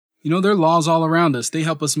There are laws all around us. They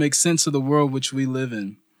help us make sense of the world which we live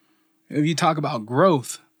in. If you talk about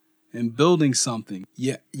growth and building something,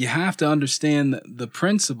 you have to understand the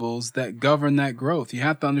principles that govern that growth. You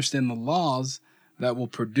have to understand the laws that will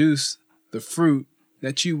produce the fruit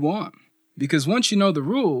that you want. Because once you know the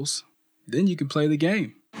rules, then you can play the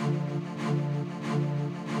game.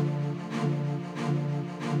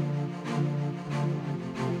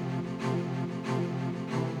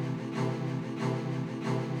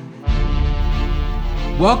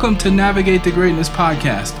 Welcome to Navigate to Greatness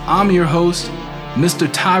podcast. I'm your host, Mr.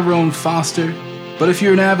 Tyrone Foster, but if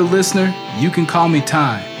you're an avid listener, you can call me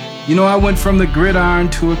Ty. I went from the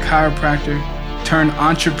gridiron to a chiropractor turned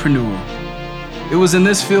entrepreneur. It was in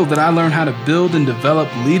this field that I learned how to build and develop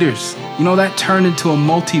leaders. That turned into a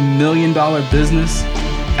multi-million-dollar business.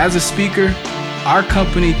 As a speaker, our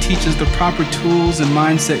company teaches the proper tools and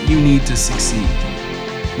mindset you need to succeed.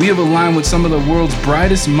 We have aligned with some of the world's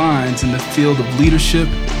brightest minds in the field of leadership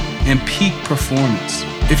and peak performance.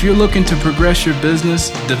 If you're looking to progress your business,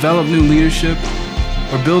 develop new leadership,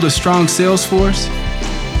 or build a strong sales force,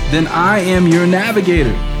 then I am your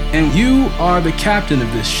navigator, and you are the captain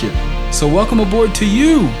of this ship. So welcome aboard to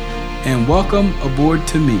you, and welcome aboard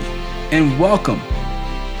to me, and welcome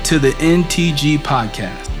to the NTG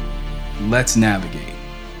podcast. Let's navigate.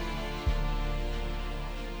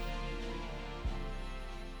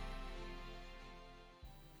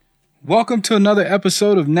 Welcome to another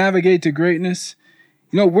episode of Navigate to Greatness.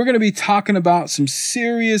 We're going to be talking about some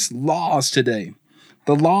serious laws today.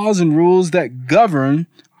 The laws and rules that govern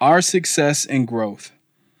our success and growth.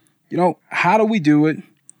 How do we do it?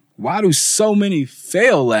 Why do so many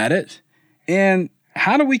fail at it? And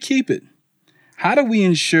how do we keep it? How do we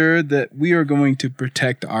ensure that we are going to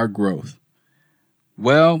protect our growth?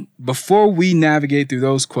 Well, before we navigate through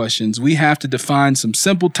those questions, we have to define some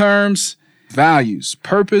simple terms: values,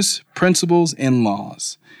 purpose, principles, and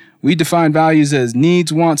laws. We define values as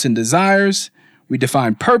needs, wants, and desires. We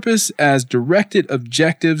define purpose as directed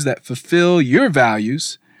objectives that fulfill your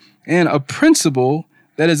values, and a principle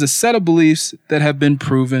that is a set of beliefs that have been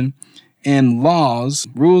proven, and laws,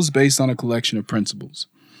 rules based on a collection of principles.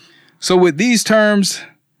 So with these terms,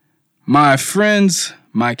 my friends,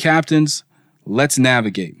 my captains, let's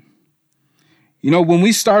navigate. When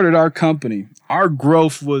we started our company, our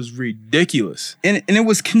growth was ridiculous, and it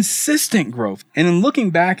was consistent growth. And in looking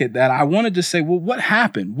back at that, I wanted to say, well, what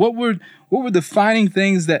happened? What were defining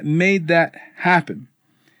things that made that happen?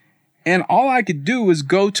 And all I could do was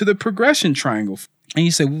go to the progression triangle. And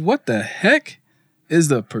you say, what the heck is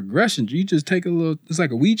the progression? You just take it's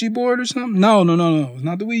like a Ouija board or something? No. It's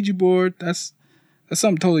not the Ouija board. That's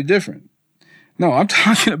something totally different. No, I'm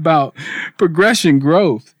talking about progression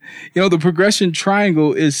growth. The progression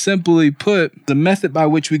triangle is, simply put, the method by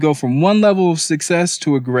which we go from one level of success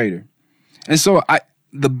to a greater. And so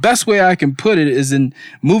the best way I can put it is in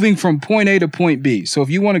moving from point A to point B. So if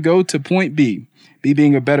you want to go to point B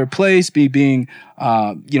being a better place, B being,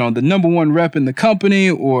 the number one rep in the company,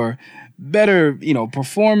 or better,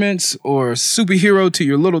 performance, or superhero to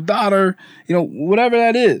your little daughter, whatever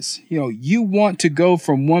that is, you want to go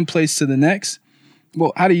from one place to the next.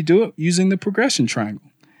 Well, how do you do it? Using the progression triangle.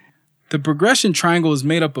 The progression triangle is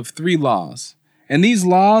made up of 3 laws, and these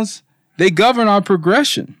laws, they govern our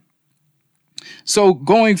progression. So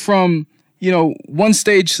going from, one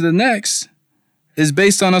stage to the next is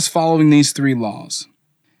based on us following these 3 laws.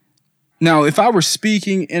 Now, if I were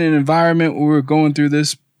speaking in an environment where we're going through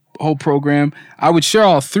this whole program, I would share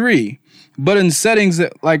all 3, but in settings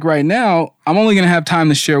that, like right now, I'm only going to have time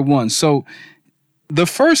to share one. So the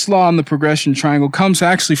first law in the progression triangle comes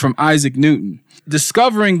actually from Isaac Newton.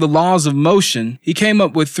 Discovering the laws of motion, he came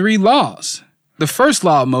up with 3 laws. The first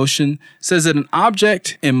law of motion says that an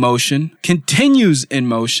object in motion continues in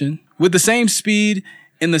motion with the same speed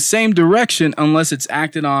in the same direction unless it's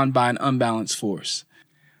acted on by an unbalanced force.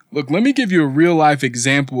 Look, let me give you a real life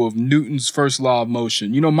example of Newton's first law of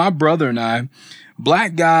motion. My brother and I,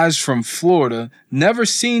 black guys from Florida, never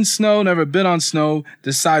seen snow, never been on snow,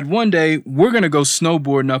 decide one day we're going to go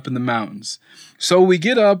snowboarding up in the mountains. So we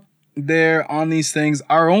get up there on these things.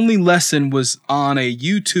 Our only lesson was on a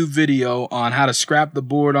YouTube video on how to scrap the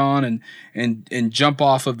board on and jump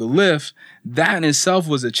off of the lift. That in itself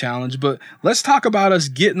was a challenge, but let's talk about us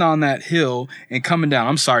getting on that hill and coming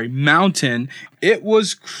down. Mountain. It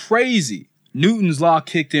was crazy. Newton's law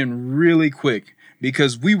kicked in really quick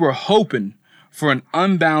because we were hoping for an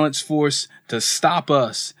unbalanced force to stop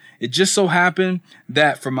us. It just so happened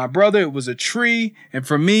that for my brother, it was a tree. And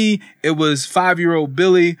for me, it was 5-year-old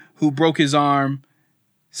Billy who broke his arm.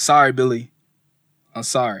 Sorry, Billy. I'm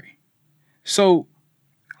sorry. So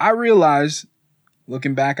I realized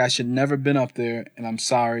Looking back, I should never have been up there, and I'm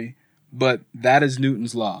sorry, but that is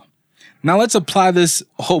Newton's law. Now let's apply this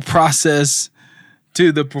whole process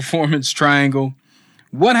to the performance triangle.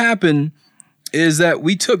 What happened is that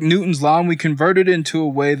we took Newton's law and we converted it into a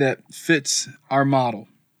way that fits our model.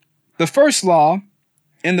 The first law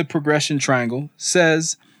in the progression triangle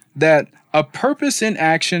says that a purpose in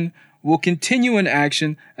action will continue in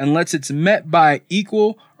action unless it's met by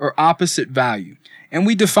equal or opposite value. And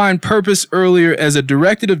we defined purpose earlier as a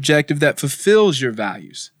directed objective that fulfills your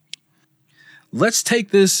values. Let's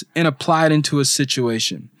take this and apply it into a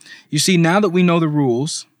situation. You see, now that we know the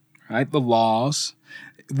rules, right, the laws,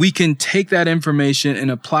 we can take that information and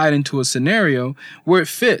apply it into a scenario where it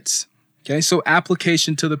fits. Okay, so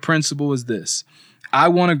application to the principle is this. I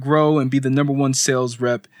want to grow and be the number one sales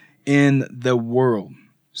rep in the world.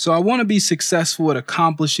 So I want to be successful at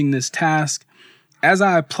accomplishing this task. As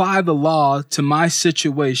I apply the law to my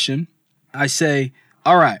situation, I say,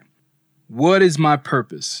 all right, what is my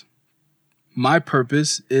purpose? My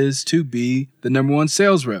purpose is to be the number one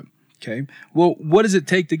sales rep. Okay, well, what does it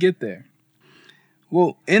take to get there?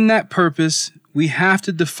 Well, in that purpose, we have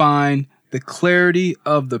to define the clarity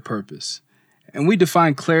of the purpose. And we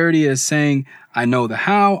define clarity as saying, I know the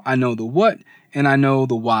how, I know the what, and I know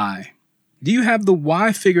the why. Do you have the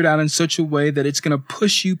why figured out in such a way that it's going to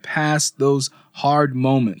push you past those hard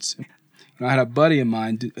moments? I had a buddy of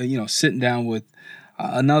mine, sitting down with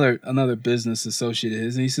another business associate of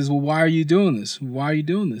his, and he says, well, why are you doing this? Why are you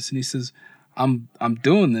doing this? And he says, I'm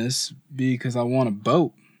doing this because I want a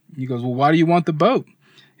boat. He goes, well, why do you want the boat?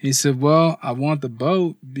 He said, well, I want the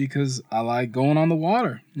boat because I like going on the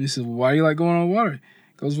water. And he said, well, why do you like going on the water?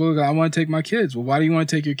 He goes, well, I want to take my kids. Well, why do you want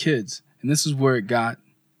to take your kids? And this is where it got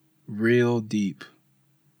real deep.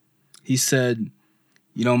 He said,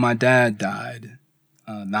 my dad died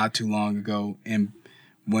not too long ago. And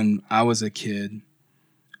when I was a kid,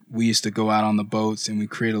 we used to go out on the boats and we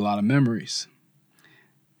create a lot of memories.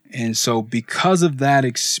 And so because of that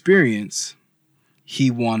experience, he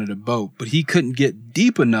wanted a boat, but he couldn't get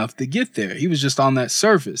deep enough to get there. He was just on that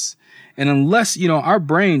surface. And unless, our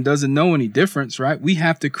brain doesn't know any difference, right? We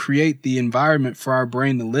have to create the environment for our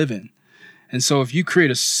brain to live in. And so if you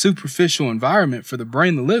create a superficial environment for the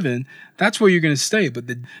brain to live in, that's where you're going to stay. But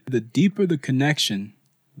the deeper the connection,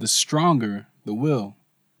 the stronger the will.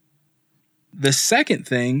 The second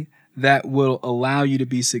thing that will allow you to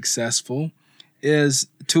be successful is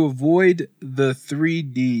to avoid the 3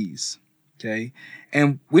 Ds. Okay.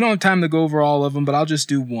 And we don't have time to go over all of them, but I'll just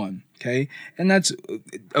do one. Okay. And that's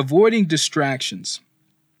avoiding distractions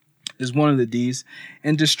is one of the Ds.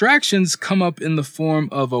 And distractions come up in the form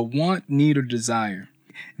of a want, need, or desire.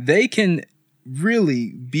 They can really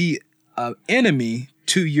be an enemy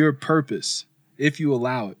to your purpose if you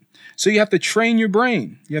allow it. So you have to train your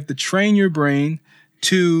brain. You have to train your brain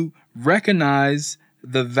to recognize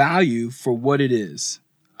the value for what it is,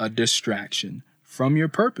 a distraction from your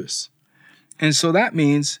purpose. And so that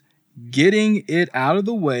means getting it out of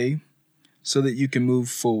the way so that you can move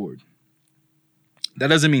forward. That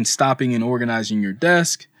doesn't mean stopping and organizing your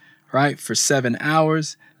desk, right, for 7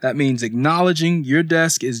 hours. That means acknowledging your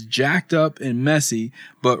desk is jacked up and messy,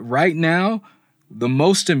 but right now, the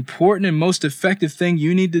most important and most effective thing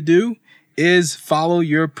you need to do is follow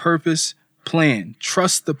your purpose plan.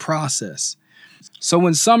 Trust the process. So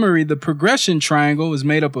in summary, the progression triangle is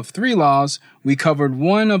made up of 3 laws. We covered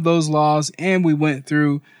one of those laws and we went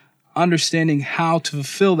through understanding how to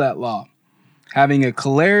fulfill that law. Having a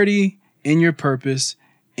clarity in your purpose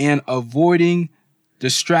and avoiding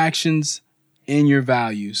distractions in your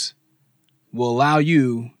values will allow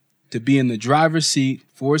you to be in the driver's seat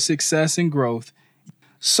for success and growth.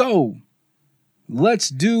 So let's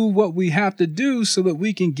do what we have to do so that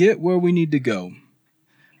we can get where we need to go.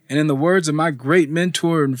 And in the words of my great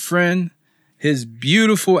mentor and friend, his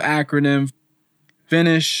beautiful acronym,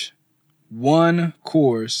 finish one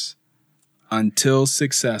course until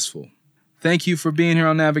successful. Thank you for being here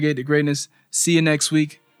on Navigate to Greatness. See you next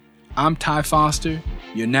week. I'm Ty Foster,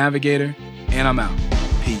 your navigator, and I'm out.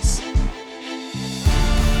 Peace.